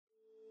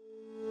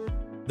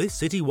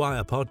This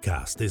CityWire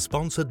podcast is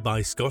sponsored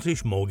by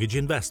Scottish Mortgage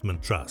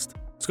Investment Trust.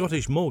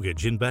 Scottish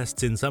Mortgage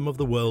invests in some of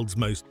the world's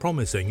most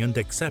promising and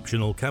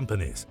exceptional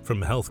companies,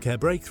 from healthcare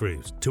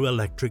breakthroughs to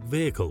electric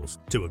vehicles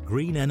to a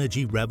green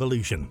energy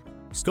revolution.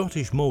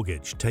 Scottish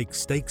Mortgage takes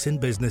stakes in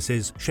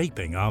businesses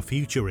shaping our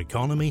future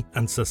economy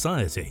and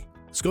society.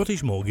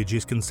 Scottish Mortgage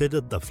is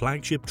considered the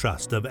flagship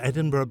trust of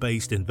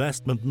Edinburgh-based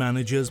investment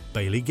managers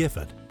Baillie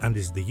Gifford and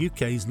is the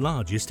UK's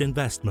largest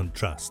investment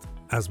trust.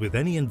 As with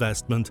any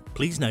investment,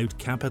 please note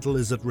capital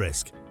is at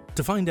risk.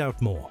 To find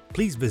out more,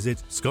 please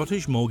visit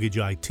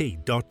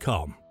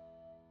scottishmortgageit.com.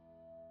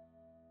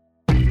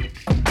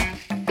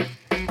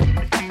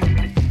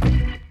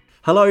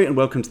 Hello and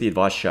welcome to The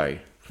Advice Show.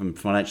 From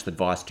financial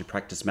advice to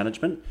practice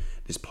management,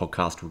 this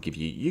podcast will give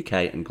you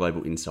UK and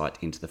global insight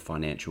into the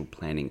financial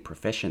planning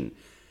profession.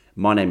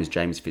 My name is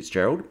James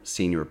Fitzgerald,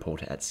 Senior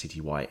Reporter at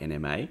CityWire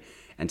NMA,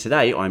 and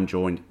today I'm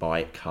joined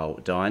by Karl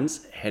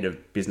Dines, Head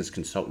of Business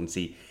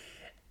Consultancy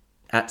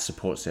at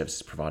support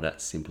services provider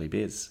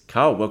SimplyBiz.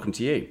 Karl, welcome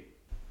to you.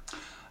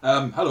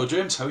 Hello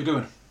James, how are you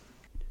doing?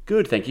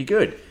 Good, thank you,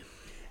 good.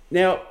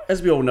 Now,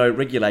 as we all know,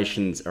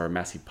 regulations are a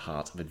massive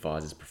part of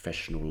advisors'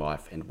 professional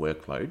life and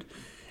workload,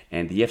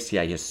 and the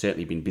FCA has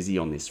certainly been busy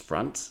on this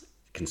front,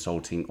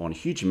 consulting on a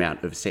huge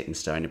amount of set in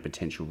stone and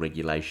potential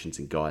regulations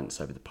and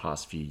guidance over the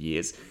past few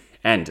years,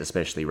 and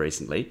especially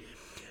recently.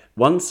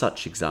 One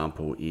such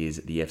example is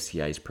the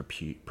FCA's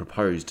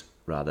proposed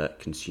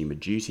Consumer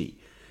Duty,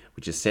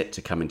 which is set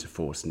to come into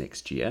force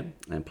next year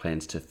and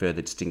plans to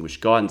further distinguish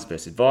guidance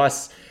versus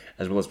advice,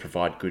 as well as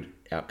provide good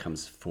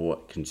outcomes for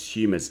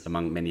consumers,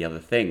 among many other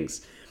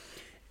things.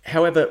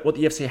 However, what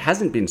the FCA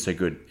hasn't been so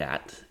good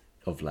at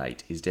of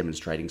late is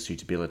demonstrating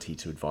suitability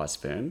to advice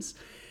firms.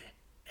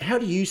 How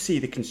do you see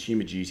the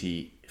Consumer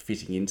Duty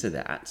fitting into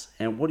that,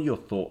 and what are your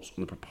thoughts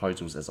on the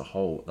proposals as a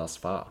whole thus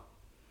far?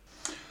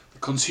 The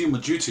Consumer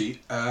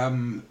Duty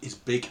is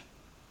big.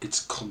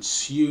 It's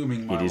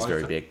consuming my life. It is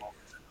very big.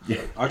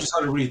 Yeah. I just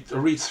had a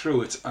read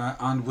through it,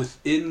 and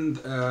within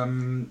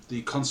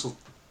the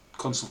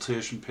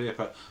consultation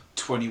paper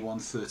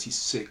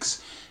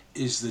 2136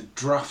 is the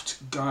draft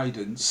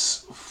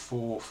guidance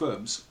for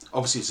firms.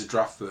 Obviously, it's a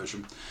draft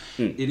version.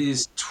 It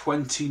is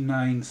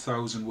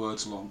 29,000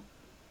 words long.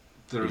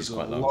 There is a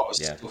lot of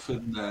stuff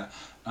in there,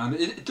 and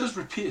it does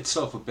repeat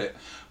itself a bit.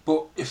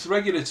 But if the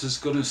regulator's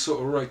going to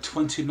sort of write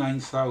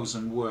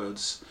 29,000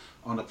 words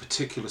on a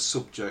particular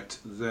subject,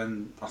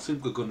 then I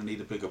think we're going to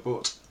need a bigger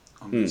boat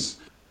on this.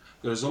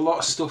 There's a lot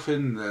of stuff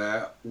in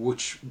there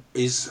which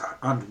is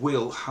and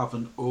will have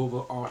an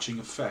overarching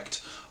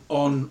effect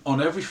on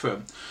every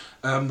firm.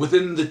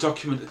 Within the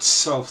document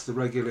itself, the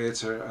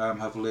regulator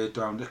have laid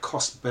down a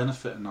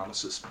cost-benefit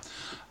analysis,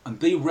 and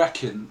they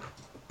reckon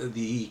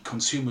the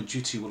Consumer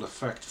Duty will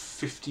affect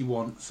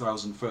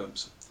 51,000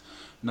 firms.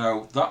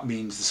 Now, that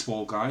means the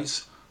small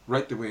guys,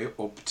 right the way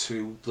up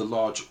to the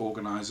large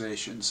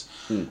organisations.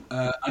 And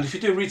if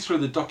you do read through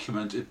the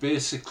document, it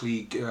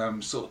basically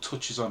sort of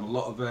touches on a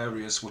lot of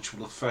areas which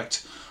will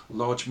affect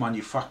large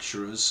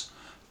manufacturers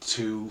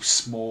to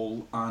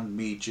small and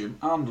medium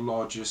and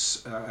larger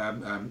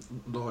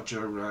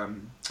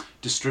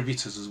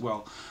distributors as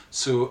well.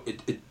 So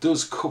it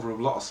does cover a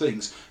lot of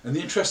things. And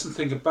the interesting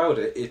thing about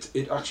it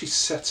actually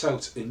sets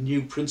out a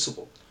new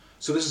principle.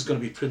 So this is going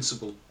to be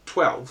principle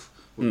 12.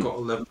 We've got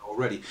 11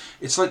 already.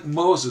 It's like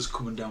Moses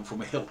coming down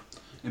from a hill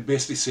and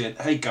basically saying,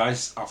 hey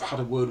guys, I've had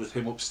a word with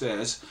him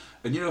upstairs,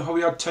 and you know how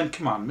we had 10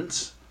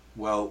 commandments?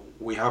 Well,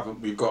 we haven't.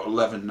 We've got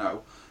 11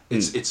 now.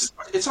 It's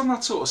on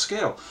that sort of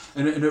scale,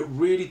 and it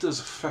really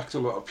does affect a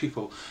lot of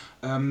people.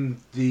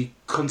 The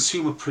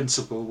consumer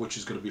principle, which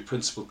is going to be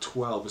principle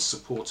 12, is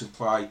supported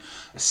by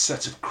a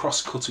set of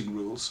cross-cutting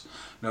rules.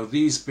 Now,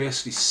 these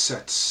basically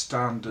set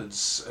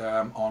standards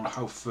on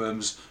how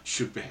firms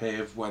should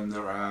behave when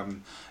they're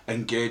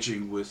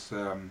engaging with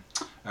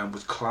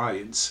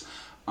clients.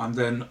 And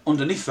then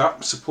underneath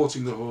that,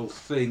 supporting the whole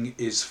thing,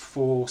 is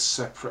 4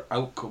 separate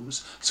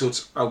outcomes. So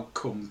it's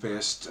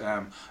outcome-based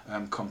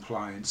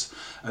compliance.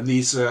 And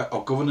these are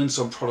governance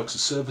on products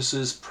and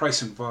services,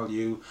 pricing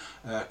value,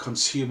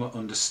 consumer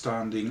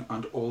understanding,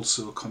 and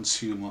also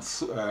consumer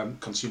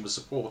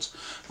support.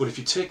 But if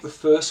you take the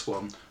first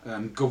one,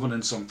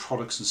 governance on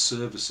products and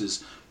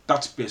services,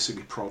 that's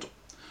basically prod.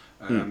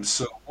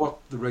 So what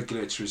the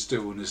regulator is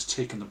doing is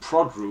taking the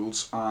prod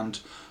rules and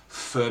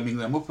firming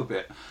them up a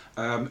bit.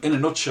 In a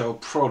nutshell,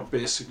 prod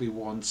basically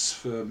wants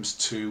firms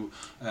to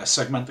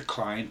segment the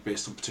client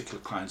based on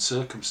particular client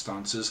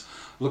circumstances,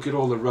 look at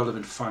all the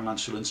relevant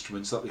financial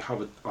instruments that they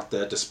have at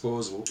their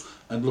disposal,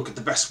 and look at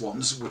the best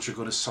ones which are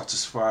going to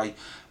satisfy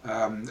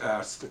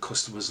the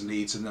customer's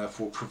needs and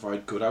therefore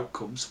provide good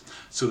outcomes.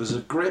 So there's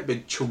a great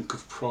big chunk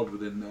of prod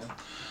within there.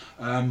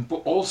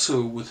 But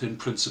also within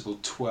Principle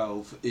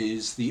 12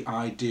 is the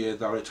idea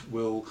that it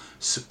will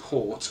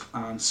support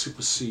and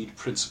supersede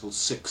Principle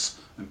 6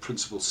 and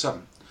Principle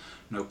 7.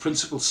 Now,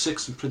 Principle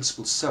 6 and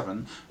Principle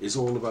 7 is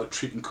all about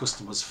treating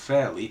customers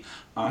fairly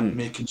and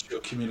making sure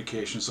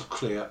communications are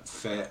clear,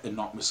 fair and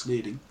not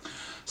misleading.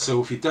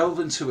 So if you delve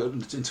into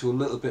a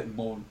little bit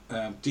more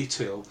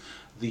detail,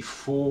 the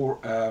 4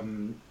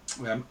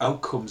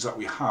 outcomes that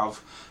we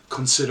have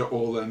consider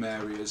all them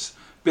areas.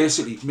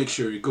 Basically, make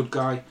sure you're a good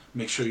guy,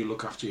 make sure you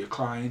look after your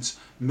clients,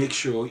 make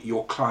sure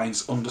your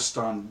clients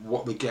understand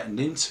what they're getting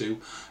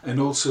into, and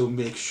also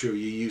make sure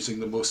you're using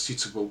the most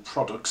suitable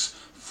products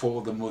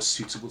for the most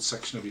suitable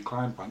section of your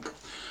client bank.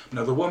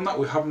 Now, the one that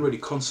we haven't really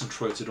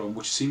concentrated on,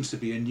 which seems to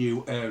be a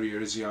new area,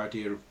 is the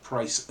idea of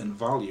price and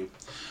value.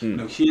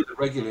 Now, here the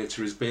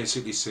regulator is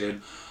basically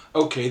saying,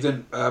 okay,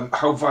 then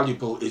how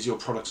valuable is your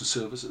products and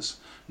services?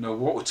 Now,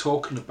 what we're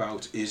talking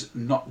about is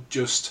not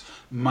just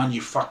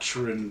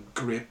manufacturing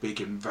great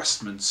big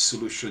investment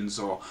solutions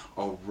or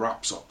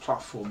wraps or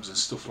platforms and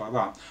stuff like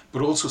that,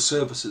 but also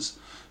services.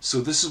 So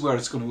this is where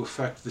it's going to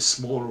affect the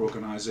smaller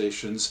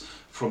organisations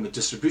from the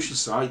distribution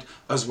side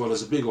as well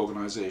as the big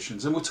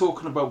organisations. And we're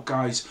talking about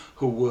guys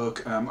who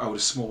work out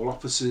of small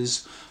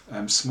offices,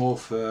 small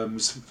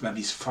firms,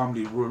 maybe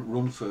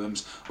family-run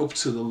firms, up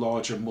to the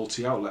larger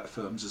multi-outlet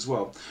firms as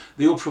well.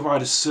 They all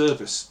provide a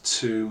service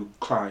to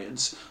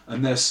clients,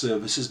 and their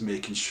service is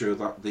making sure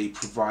that they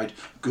provide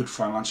good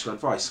financial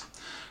advice.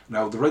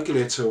 Now, the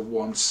regulator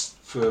wants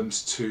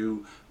firms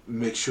to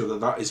make sure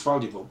that that is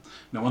valuable.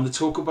 Now, when they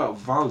talk about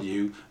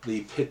value, they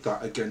pit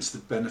that against the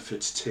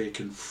benefits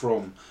taken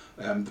from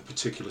the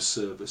particular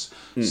service.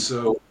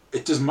 So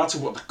it doesn't matter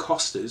what the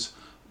cost is.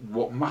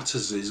 What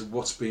matters is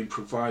what's being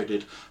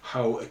provided,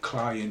 how a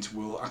client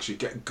will actually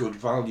get good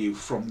value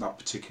from that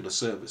particular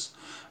service.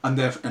 And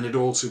it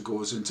also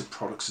goes into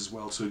products as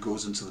well, so it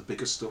goes into the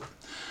bigger stuff.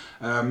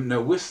 Now,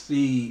 with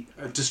the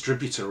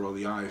distributor or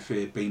the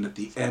IFA being at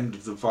the end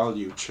of the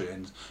value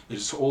chain,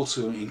 it's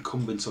also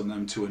incumbent on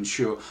them to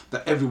ensure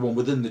that everyone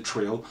within the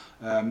trail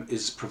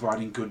is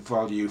providing good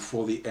value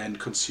for the end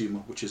consumer,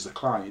 which is the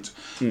client.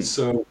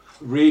 So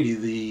really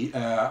the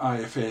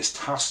IFA is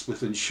tasked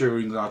with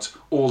ensuring that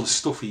all the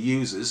stuff he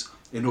uses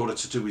in order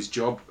to do his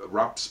job,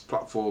 wraps,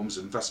 platforms,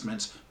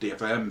 investments,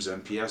 DFMs,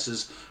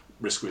 MPSs,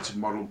 risk-weighted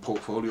model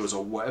portfolios,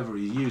 or whatever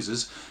he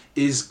uses,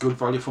 is good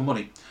value for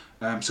money.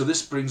 So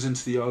this brings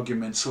into the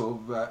argument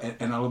of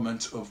an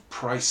element of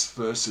price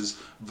versus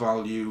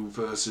value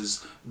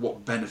versus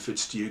what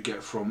benefits do you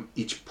get from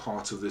each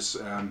part of this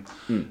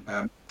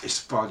this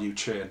value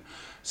chain.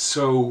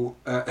 So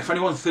if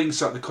anyone thinks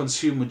that the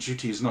consumer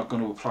duty is not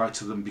going to apply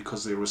to them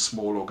because they're a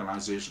small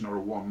organisation or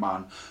a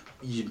one-man,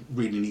 you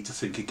really need to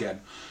think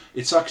again.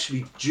 It's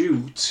actually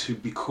due to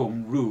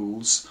become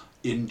rules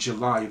in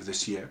July of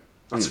this year.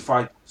 That's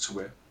 5 months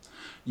away.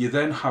 You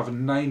then have a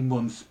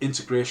 9-month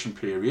integration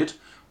period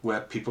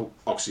where people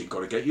obviously got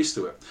to get used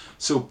to it.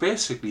 So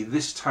basically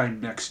this time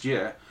next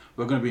year,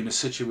 we're going to be in a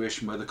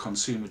situation where the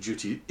consumer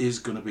duty is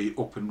going to be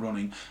up and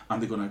running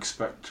and they're going to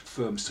expect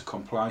firms to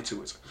comply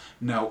to it.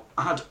 Now,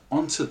 add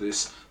onto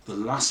this the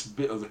last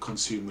bit of the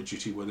consumer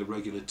duty where the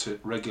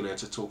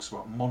regulator talks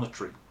about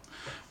monitoring.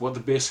 What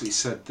they basically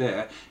said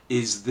there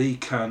is they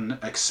can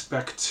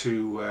expect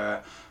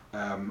to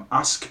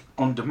ask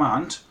on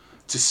demand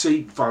to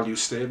see value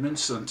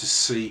statements and to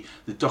see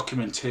the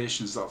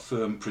documentations that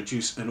firm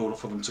produce in order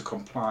for them to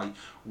comply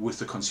with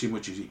the consumer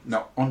duty.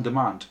 Now, on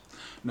demand.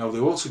 Now, they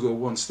also go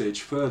one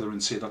stage further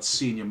and say that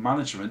senior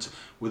management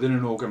within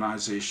an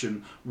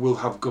organisation will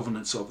have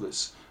governance of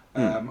this.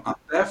 And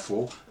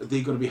therefore,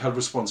 they're going to be held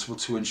responsible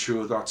to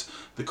ensure that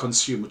the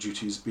consumer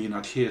duty is being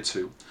adhered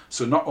to.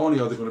 So not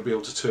only are they going to be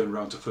able to turn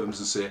around to firms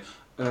and say,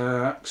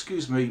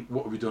 excuse me,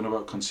 what have we done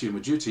about consumer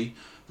duty?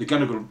 They're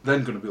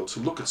then going to be able to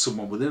look at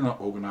someone within that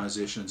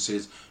organisation and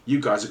says, you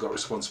guys have got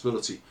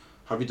responsibility.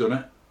 Have you done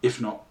it? If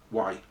not,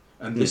 why?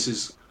 And this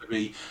is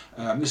going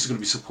to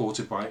be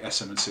supported by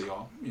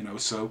SM&CR.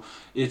 So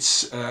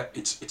it's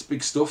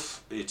big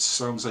stuff. It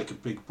sounds like a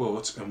big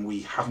boat, and we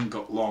haven't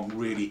got long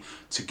really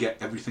to get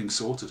everything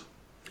sorted.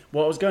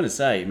 Well, I was going to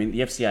say, I mean,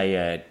 the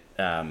FCA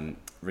are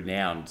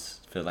renowned,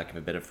 for lack of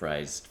a better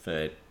phrase,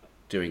 for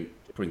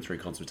putting through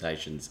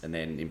consultations and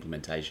then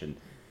implementation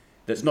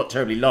that's not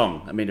terribly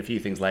long. I mean, a few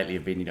things lately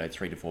have been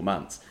 3 to 4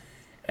 months,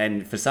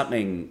 and for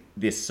something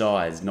this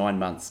size, 9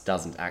 months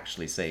doesn't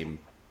actually seem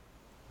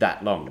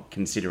that long,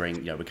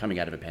 considering we're coming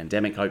out of a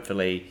pandemic,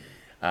 hopefully.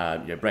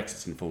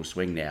 Brexit's in full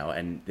swing now,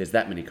 and there's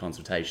that many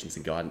consultations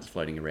and guidance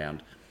floating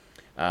around,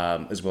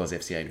 as well as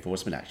FCA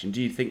enforcement action.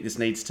 Do you think this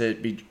needs to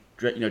be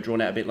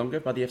drawn out a bit longer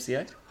by the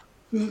FCA?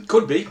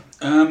 Could be.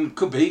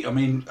 I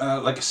mean,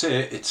 like I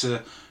say, it's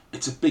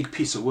a big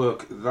piece of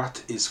work,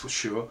 that is for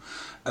sure.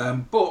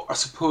 But I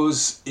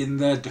suppose in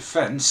their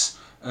defence,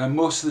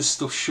 most of this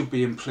stuff should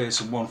be in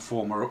place in one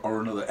form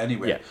or another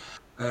anyway.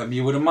 Yeah.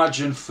 You would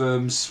imagine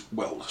firms,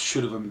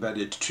 should have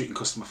embedded treating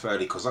customer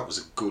fairly, because that was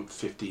a good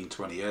 15,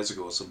 20 years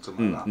ago or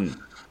something like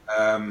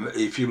that.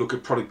 If you look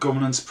at product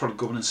governance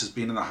has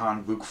been in the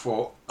handbook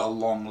for a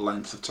long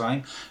length of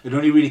time. It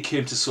only really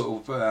came to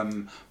sort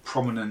of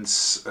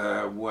prominence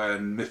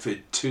when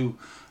MiFID II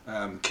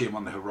came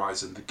on the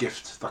horizon, the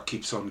gift that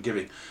keeps on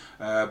giving.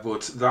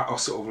 But that are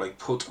sort of like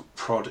put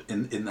prod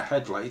in the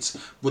headlights.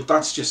 But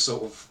that's just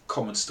sort of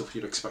common stuff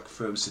you'd expect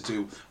firms to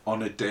do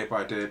on a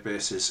day-by-day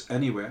basis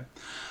anyway.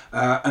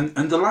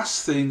 And the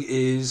last thing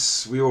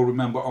is, we all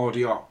remember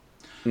RDR.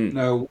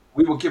 Now,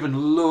 we were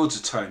given loads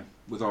of time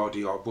with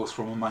RDR, both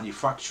from a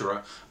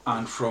manufacturer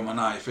and from an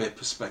IFA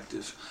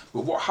perspective.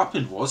 But what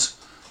happened was,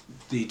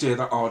 the day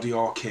that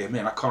RDR came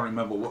in, I can't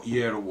remember what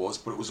year it was,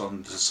 but it was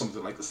on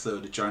something like the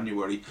 3rd of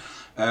January.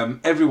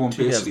 Everyone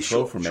basically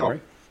shut from shop.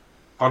 memory.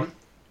 Pardon?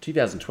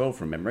 2012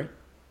 from memory.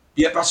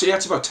 Yeah,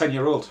 it's about 10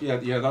 year old.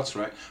 Yeah, that's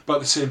right. But at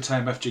the same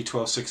time, FG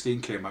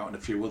 1216 came out and a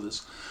few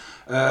others.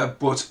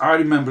 But I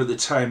remember at the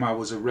time I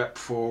was a rep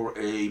for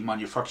a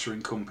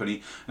manufacturing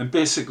company, and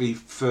basically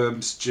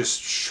firms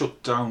just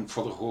shut down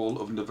for the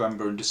whole of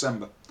November and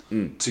December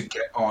to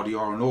get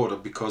RDR in order,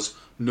 because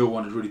no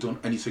one had really done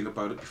anything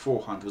about it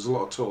beforehand. There was a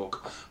lot of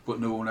talk, but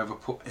no one ever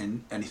put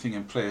in anything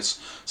in place.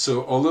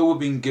 So although we're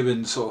being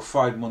given sort of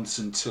 5 months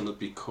until it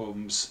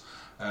becomes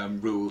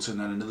rules, and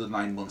then another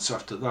 9 months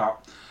after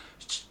that,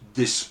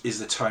 this is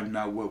the time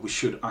now where we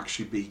should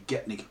actually be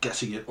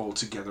getting it all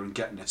together and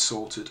getting it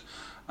sorted.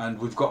 And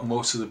we've got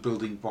most of the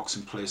building blocks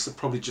in place that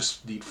probably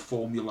just need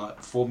formulating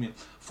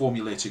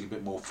a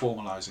bit more,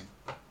 formalising.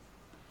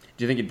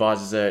 Do you think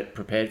advisors are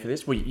prepared for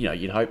this? Well,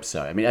 you'd hope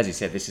so. I mean, as you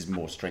said, this is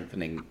more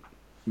strengthening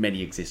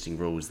many existing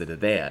rules that are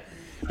there.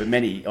 But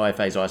many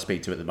IFAs I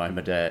speak to at the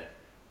moment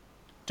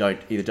don't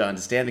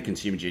understand the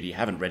consumer duty,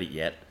 haven't read it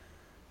yet,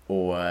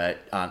 or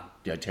aren't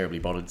terribly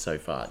bothered so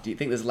far. Do you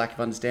think there's a lack of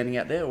understanding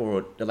out there,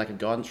 or a lack of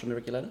guidance from the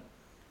regulator?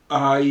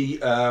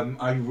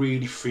 I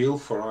really feel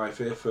for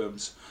IFA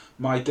firms.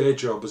 My day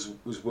job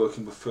was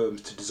working with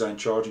firms to design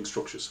charging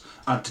structures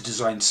and to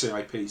design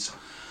CIPs.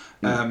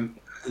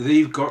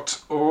 They've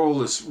got all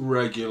this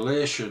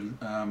regulation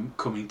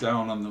coming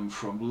down on them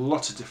from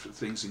lots of different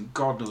things, and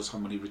God knows how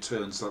many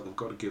returns that they've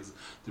got to give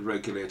the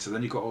regulator.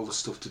 Then you've got all the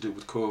stuff to do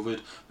with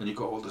COVID, then you've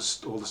got all the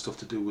stuff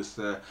to do with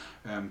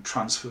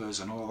transfers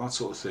and all that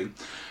sort of thing.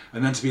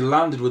 And then to be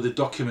landed with a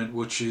document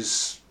which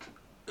is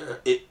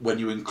when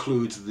you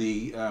include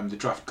the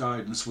draft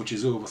guidance, which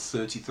is over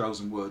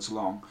 30,000 words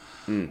long,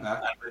 and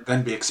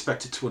then be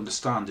expected to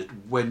understand it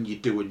when you're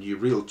doing your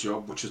real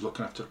job, which is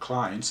looking after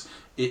clients,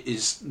 it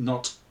is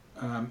not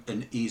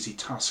an easy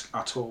task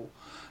at all.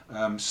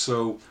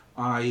 So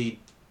I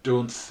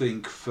don't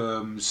think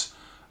firms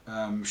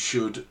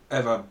should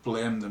ever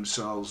blame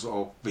themselves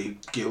or be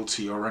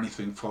guilty or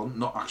anything for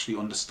not actually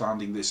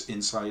understanding this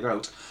inside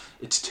out.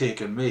 It's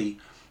taken me,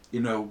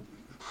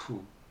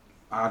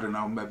 I don't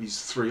know, maybe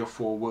 3 or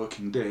 4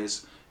 working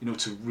days,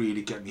 to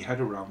really get my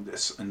head around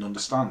this and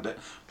understand it.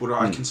 But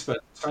I can spend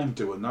time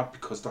doing that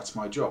because that's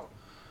my job.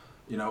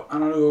 And I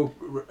know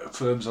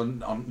firms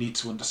need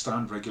to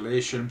understand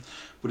regulation,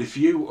 but if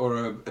you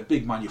are a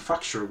big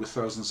manufacturer with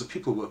thousands of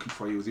people working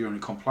for you with your own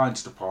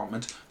compliance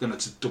department, then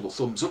it's a double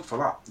thumbs up for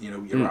that.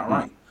 You're all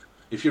right.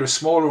 If you're a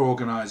smaller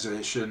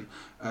organisation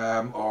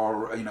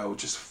or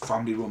just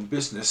family-run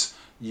business,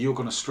 you're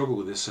going to struggle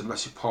with this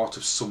unless you're part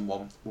of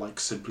someone like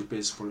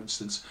SimplyBiz, for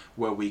instance,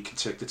 where we can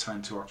take the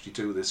time to actually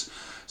do this.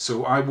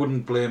 So I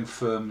wouldn't blame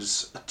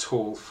firms at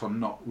all for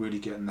not really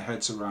getting their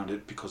heads around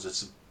it, because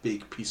it's a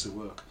big piece of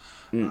work.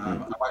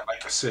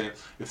 Like I say,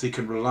 if they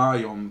can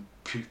rely on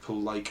people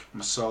like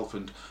myself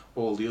and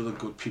all the other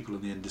good people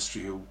in the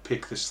industry who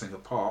pick this thing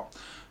apart,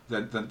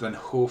 then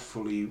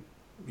hopefully,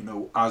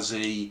 as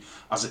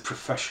a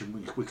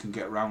profession, we can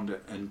get around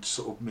it and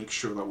sort of make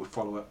sure that we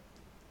follow it.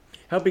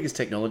 How big is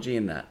technology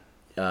in that,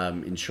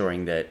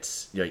 ensuring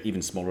that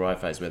even smaller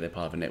IFAs, whether they're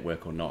part of a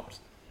network or not,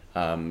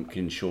 can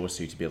ensure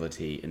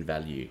suitability and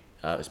value,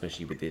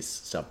 especially with this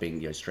stuff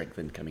being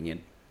strengthened coming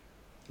in?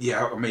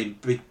 Yeah, I mean,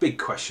 big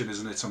question,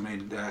 isn't it? I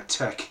mean,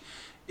 tech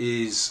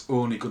is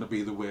only going to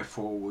be the way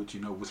forward,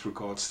 with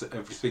regards to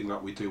everything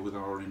that we do with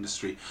our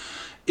industry.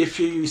 If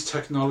you use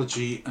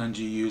technology and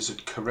you use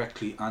it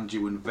correctly and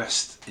you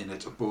invest in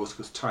it, both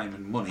with time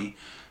and money,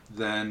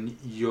 then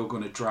you're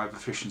going to drive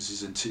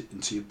efficiencies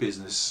into your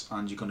business,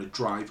 and you're going to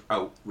drive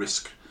out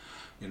risk.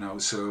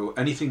 So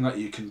anything that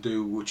you can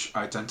do which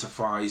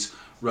identifies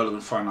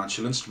relevant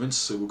financial instruments,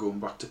 so we're going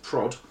back to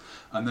prod,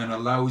 and then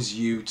allows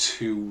you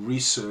to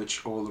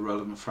research all the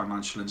relevant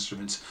financial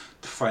instruments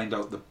to find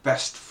out the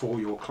best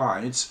for your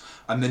clients,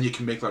 and then you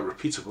can make that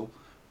repeatable,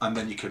 and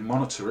then you can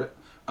monitor it,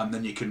 and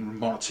then you can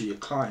monitor your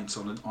clients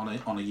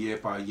on a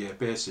year-by-year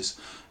basis,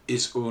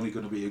 is only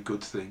going to be a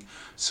good thing.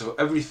 So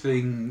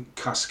everything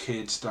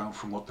cascades down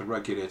from what the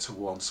regulator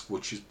wants,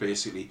 which is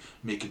basically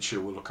making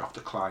sure we look after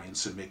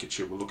clients and making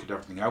sure we look at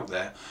everything out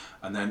there,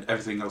 and then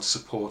everything else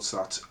supports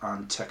that,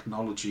 and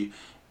technology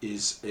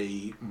is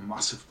a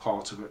massive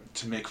part of it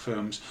to make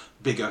firms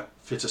bigger,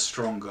 fitter,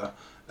 stronger,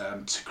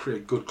 to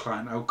create good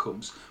client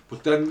outcomes.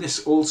 But then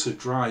this also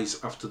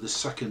drives after the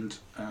second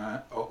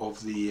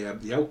of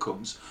the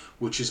outcomes,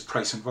 which is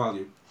price and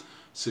value.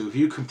 So if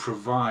you can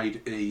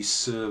provide a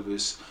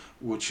service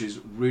which is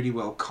really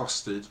well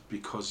costed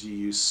because you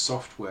use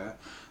software,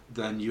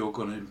 then you're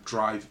going to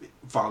drive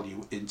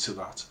value into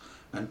that.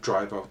 and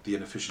drive out the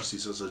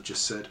inefficiencies, as I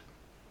just said.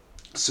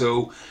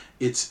 So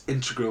it's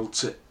integral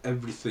to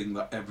everything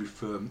that every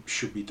firm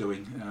should be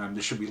doing.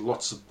 There should be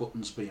lots of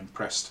buttons being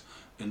pressed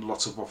in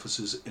lots of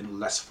offices in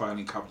less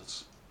filing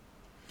cabinets.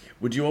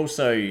 Would you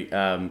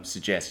also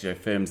suggest,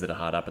 firms that are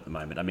hard up at the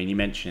moment? I mean, you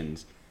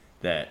mentioned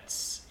that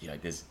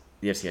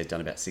the FCA has done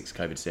about 6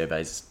 COVID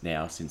surveys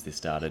now since this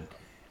started.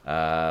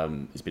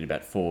 There's been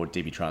about 4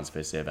 DB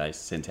transfer surveys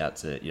sent out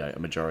to a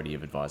majority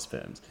of advised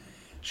firms.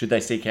 Should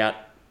they seek out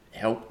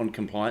help on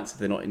compliance if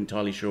they're not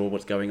entirely sure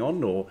what's going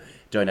on or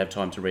don't have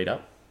time to read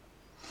up?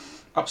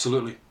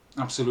 Absolutely.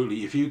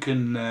 If you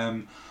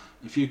can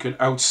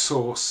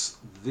outsource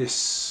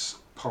this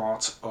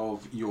part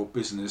of your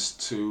business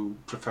to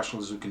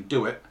professionals who can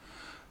do it,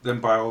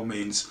 then by all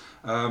means.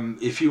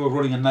 If you were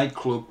running a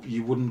nightclub,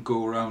 you wouldn't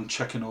go around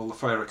checking all the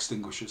fire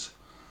extinguishers.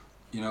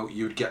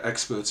 You would get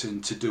experts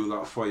in to do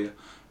that for you.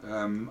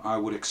 I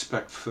would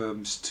expect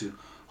firms to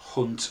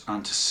hunt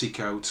and to seek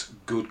out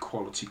good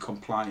quality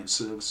compliance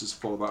services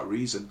for that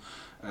reason.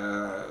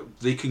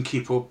 They can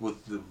keep up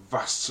with the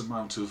vast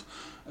amount of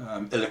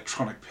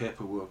electronic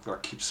paperwork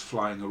that keeps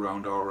flying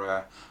around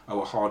our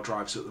hard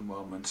drives at the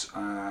moment,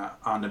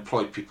 and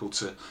employ people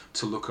to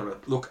look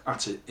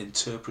at it,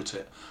 interpret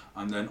it,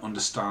 and then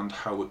understand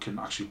how it can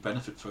actually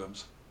benefit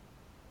firms.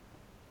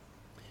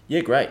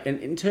 Yeah, great. And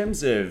in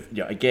terms of,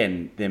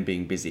 again, them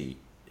being busy,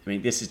 I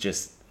mean, this is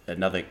just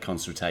another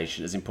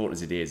consultation, as important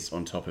as it is,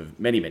 on top of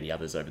many, many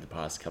others over the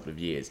past couple of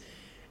years.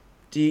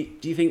 Do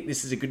you think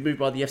this is a good move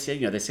by the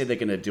FCA? They said they're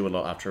going to do a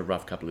lot after a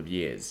rough couple of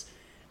years,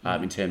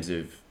 in terms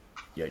of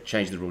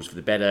changing the rules for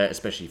the better,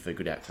 especially for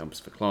good outcomes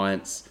for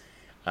clients.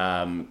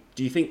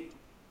 Do you think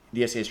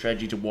the FCA's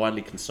strategy to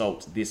widely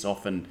consult this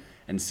often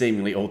and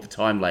seemingly all the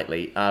time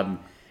lately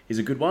is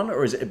a good one,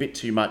 or is it a bit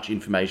too much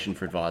information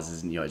for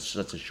advisors and it's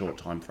such a short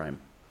time frame?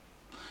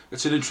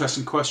 It's an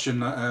interesting question.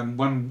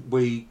 When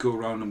we go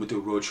around and we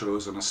do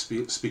roadshows and I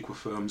speak with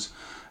firms,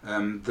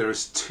 there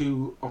is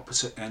 2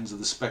 opposite ends of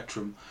the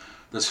spectrum.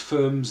 There's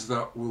firms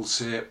that will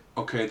say,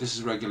 okay, this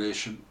is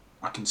regulation,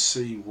 I can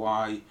see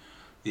why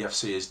the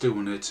FCA is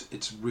doing it,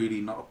 it's really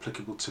not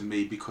applicable to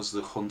me because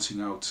they're hunting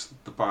out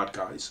the bad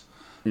guys.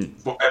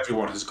 But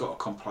everyone has got to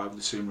comply with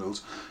the same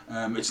rules.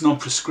 It's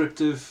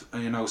non-prescriptive,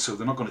 so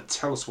they're not going to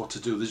tell us what to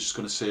do, they're just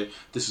going to say,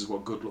 this is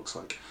what good looks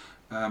like.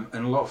 And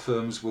a lot of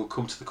firms will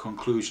come to the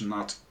conclusion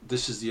that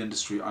this is the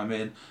industry I'm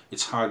in,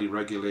 it's highly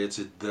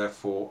regulated,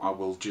 therefore I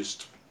will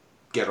just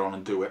get on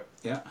and do it.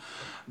 Yeah.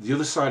 The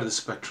other side of the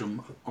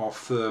spectrum are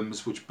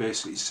firms which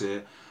basically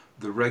say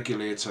the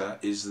regulator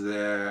is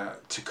there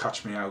to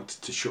catch me out,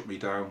 to shut me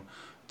down,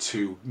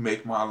 to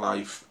make my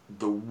life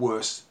the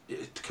worst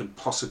it can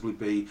possibly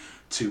be,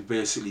 to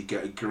basically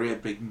get a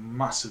great big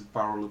massive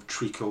barrel of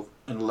treacle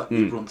and let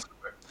me run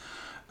through it.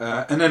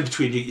 And then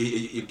between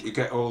you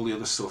get all the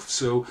other stuff.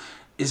 So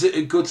is it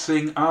a good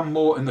thing? I'm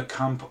more in the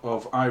camp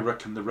of, I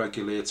reckon the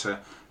regulator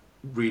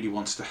really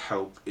wants to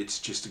help. It's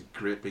just a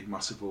great big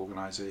massive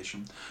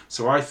organisation.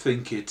 So I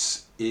think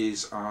it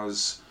is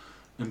as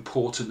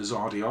important as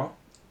RDR,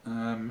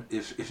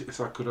 if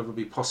that could ever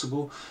be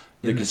possible.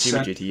 The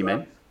consumer duty you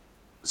meant?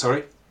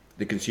 Sorry?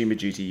 The consumer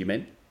duty you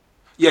meant?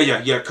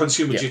 Yeah.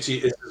 Consumer duty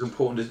is as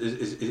important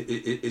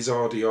as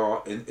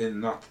RDR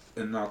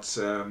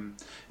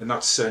in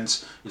that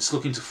sense. It's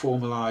looking to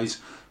formalise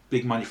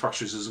big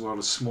manufacturers as well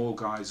as small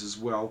guys as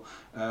well.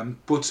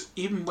 But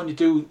even when you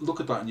do look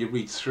at that and you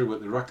read through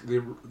it,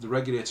 the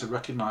regulator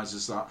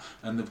recognises that,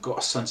 and they've got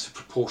a sense of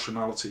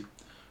proportionality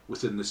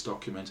within this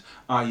document,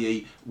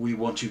 i.e. we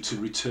want you to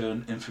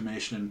return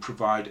information and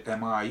provide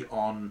MI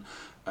on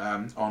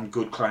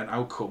good client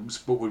outcomes,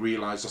 but we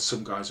realise that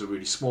some guys are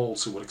really small,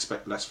 so we'll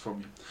expect less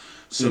from you.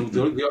 So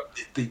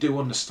they do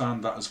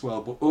understand that as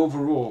well. But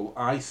overall,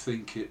 I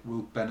think it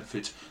will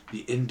benefit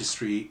the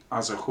industry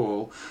as a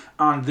whole.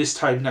 And this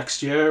time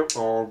next year,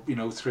 or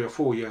 3 or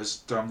 4 years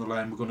down the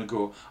line, we're going to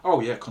go,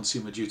 oh yeah,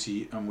 consumer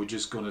duty, and we're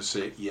just going to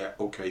say, yeah,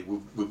 okay,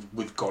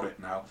 we've got it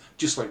now,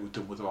 just like we've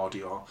done with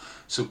RDR.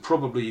 So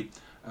probably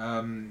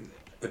a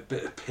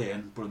bit of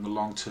pain, but in the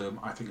long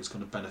term, I think it's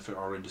going to benefit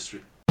our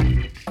industry.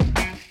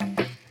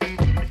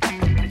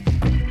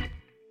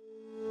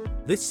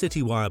 This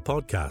Citywire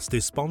podcast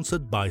is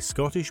sponsored by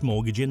Scottish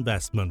Mortgage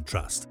Investment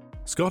Trust.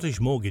 Scottish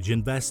Mortgage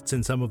invests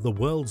in some of the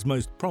world's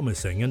most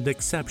promising and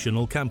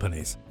exceptional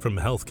companies, from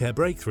healthcare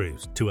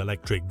breakthroughs to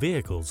electric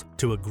vehicles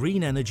to a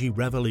green energy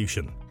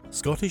revolution.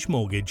 Scottish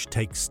Mortgage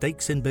takes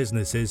stakes in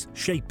businesses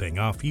shaping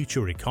our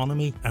future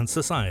economy and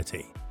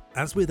society.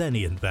 As with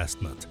any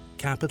investment,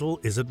 capital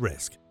is at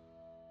risk.